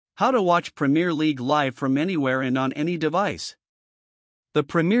How to watch Premier League live from anywhere and on any device. The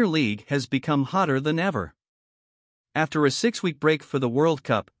Premier League has become hotter than ever. After a 6-week break for the World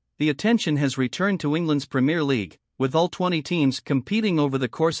Cup, the attention has returned to England's Premier League, with all 20 teams competing over the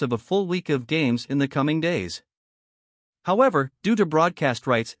course of a full week of games in the coming days. However, due to broadcast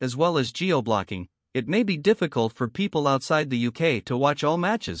rights as well as geo-blocking, it may be difficult for people outside the UK to watch all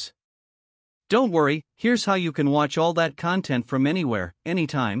matches. Don't worry, here's how you can watch all that content from anywhere,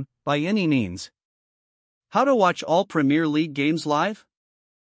 anytime, by any means. How to watch all Premier League games live?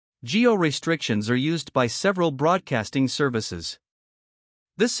 Geo restrictions are used by several broadcasting services.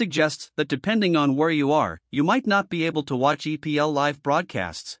 This suggests that depending on where you are, you might not be able to watch EPL live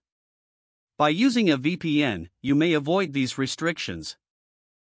broadcasts. By using a VPN, you may avoid these restrictions.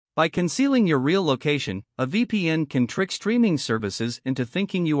 By concealing your real location, a VPN can trick streaming services into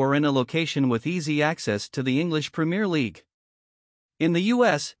thinking you are in a location with easy access to the English Premier League. In the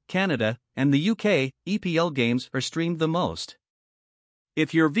US, Canada, and the UK, EPL games are streamed the most.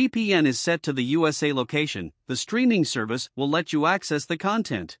 If your VPN is set to the USA location, the streaming service will let you access the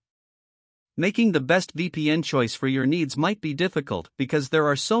content. Making the best VPN choice for your needs might be difficult because there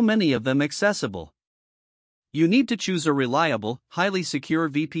are so many of them accessible. You need to choose a reliable, highly secure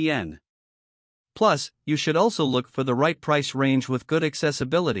VPN. Plus, you should also look for the right price range with good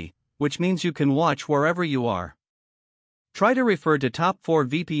accessibility, which means you can watch wherever you are. Try to refer to top 4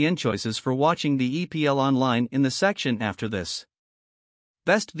 VPN choices for watching the EPL online in the section after this.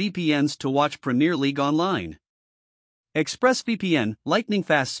 Best VPNs to watch Premier League online. ExpressVPN,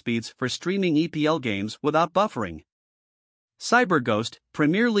 lightning-fast speeds for streaming EPL games without buffering. CyberGhost,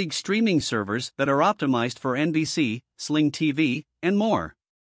 Premier League streaming servers that are optimized for NBC, Sling TV, and more.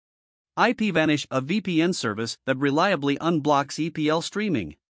 IPVanish, a VPN service that reliably unblocks EPL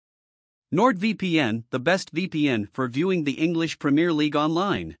streaming. NordVPN, the best VPN for viewing the English Premier League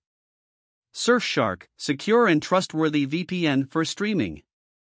online. Surfshark, secure and trustworthy VPN for streaming.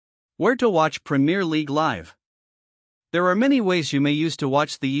 Where to watch Premier League live? There are many ways you may use to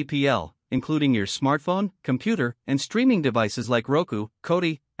watch the EPL, including your smartphone, computer, and streaming devices like Roku,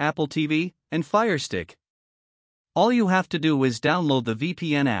 Kodi, Apple TV, and Fire Stick. All you have to do is download the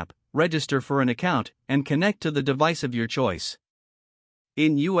VPN app, register for an account, and connect to the device of your choice.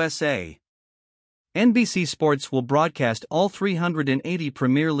 In USA, NBC Sports will broadcast all 380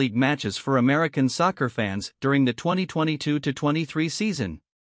 Premier League matches for American soccer fans during the 2022-23 season.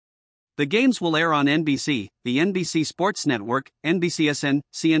 The games will air on NBC, the NBC Sports Network, NBCSN,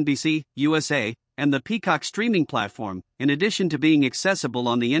 CNBC, USA, and the Peacock streaming platform, in addition to being accessible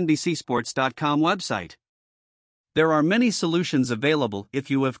on the NBCSports.com website. There are many solutions available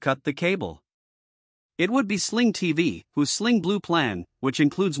if you have cut the cable. It would be Sling TV, whose Sling Blue plan, which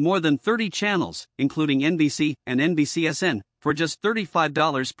includes more than 30 channels, including NBC and NBCSN, for just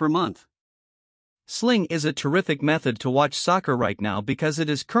 $35 per month. Sling is a terrific method to watch soccer right now because it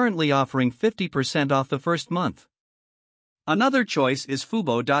is currently offering 50% off the first month. Another choice is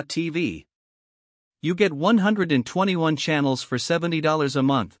Fubo.tv. You get 121 channels for $70 a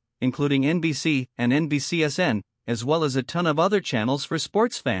month, including NBC and NBCSN, as well as a ton of other channels for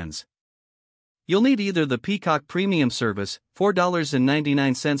sports fans. You'll need either the Peacock Premium service,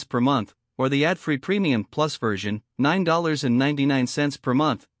 $4.99 per month, or the ad-free Premium Plus version, $9.99 per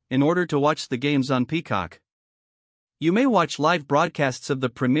month, in order to watch the games on Peacock. You may watch live broadcasts of the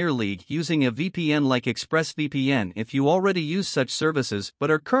Premier League using a VPN like ExpressVPN if you already use such services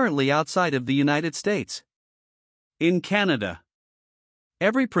but are currently outside of the United States. In Canada,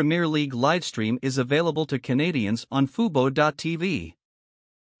 every Premier League livestream is available to Canadians on Fubo.tv.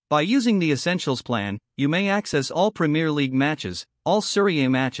 By using the Essentials plan, you may access all Premier League matches, all Serie A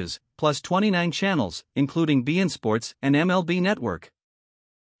matches, plus 29 channels, including beIN Sports and MLB Network.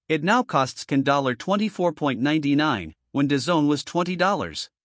 It now costs $24.99, when DAZN was $20.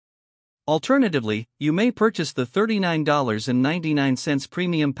 Alternatively, you may purchase the $39.99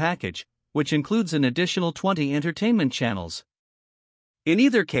 premium package, which includes an additional 20 entertainment channels. In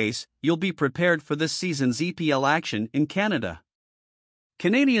either case, you'll be prepared for this season's EPL action in Canada.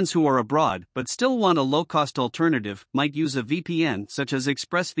 Canadians who are abroad but still want a low-cost alternative might use a VPN such as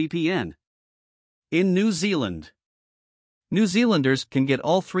ExpressVPN. In New Zealand, New Zealanders can get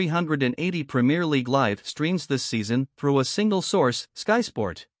all 380 Premier League live streams this season through a single source, Sky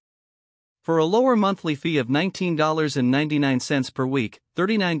Sport. For a lower monthly fee of $19.99 per week,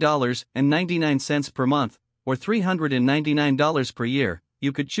 $39.99 per month, or $399 per year,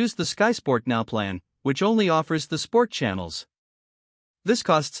 you could choose the Sky Sport Now plan, which only offers the sport channels. This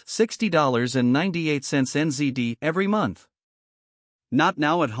costs $60.98 NZD every month. Not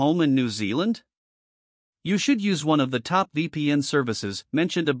now at home in New Zealand? You should use one of the top VPN services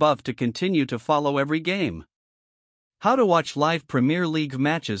mentioned above to continue to follow every game. How to watch live Premier League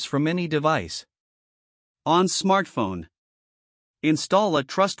matches from any device. On smartphone. Install a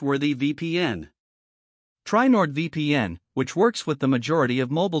trustworthy VPN. Try NordVPN, which works with the majority of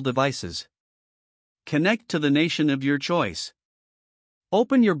mobile devices. Connect to the nation of your choice.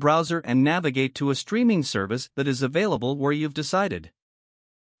 Open your browser and navigate to a streaming service that is available where you've decided.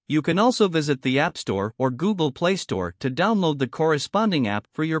 You can also visit the App Store or Google Play Store to download the corresponding app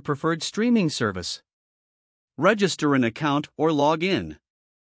for your preferred streaming service. Register an account or log in.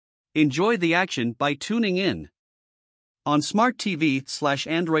 Enjoy the action by tuning in. On Smart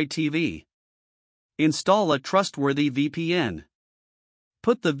TV/Android TV. Install a trustworthy VPN.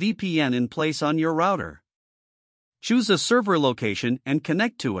 Put the VPN in place on your router. Choose a server location and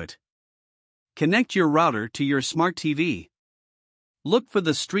connect to it. Connect your router to your Smart TV. Look for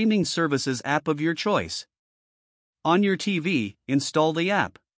the streaming services app of your choice. On your TV, install the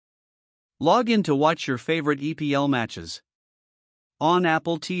app. Log in to watch your favorite EPL matches. On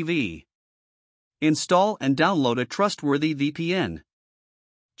Apple TV. Install and download a trustworthy VPN.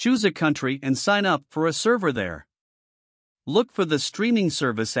 Choose a country and sign up for a server there. Look for the streaming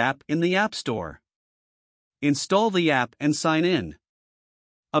service app in the App Store. Install the app and sign in.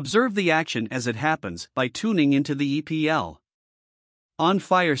 Observe the action as it happens by tuning into the EPL. On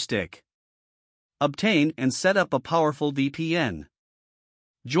Fire Stick. Obtain and set up a powerful VPN.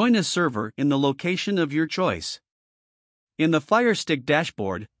 Join a server in the location of your choice. In the Fire Stick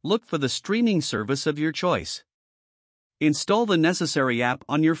dashboard, look for the streaming service of your choice. Install the necessary app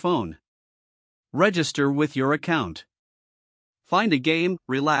on your phone. Register with your account. Find a game,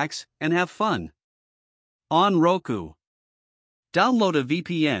 relax, and have fun. On Roku. Download a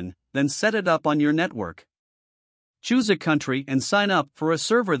VPN, then set it up on your network. Choose a country and sign up for a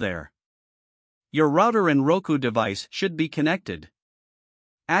server there. Your router and Roku device should be connected.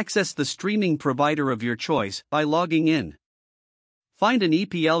 Access the streaming provider of your choice by logging in. Find an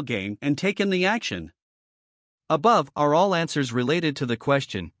EPL game and take in the action. Above are all answers related to the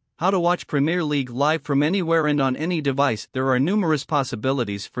question, how to watch Premier League live from anywhere and on any device. There are numerous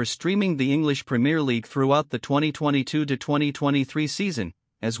possibilities for streaming the English Premier League throughout the 2022-2023 season,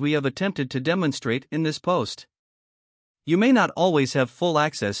 as we have attempted to demonstrate in this post. You may not always have full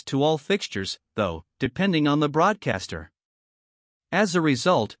access to all fixtures, though, depending on the broadcaster. As a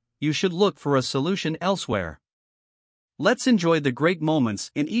result, you should look for a solution elsewhere. Let's enjoy the great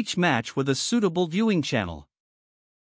moments in each match with a suitable viewing channel.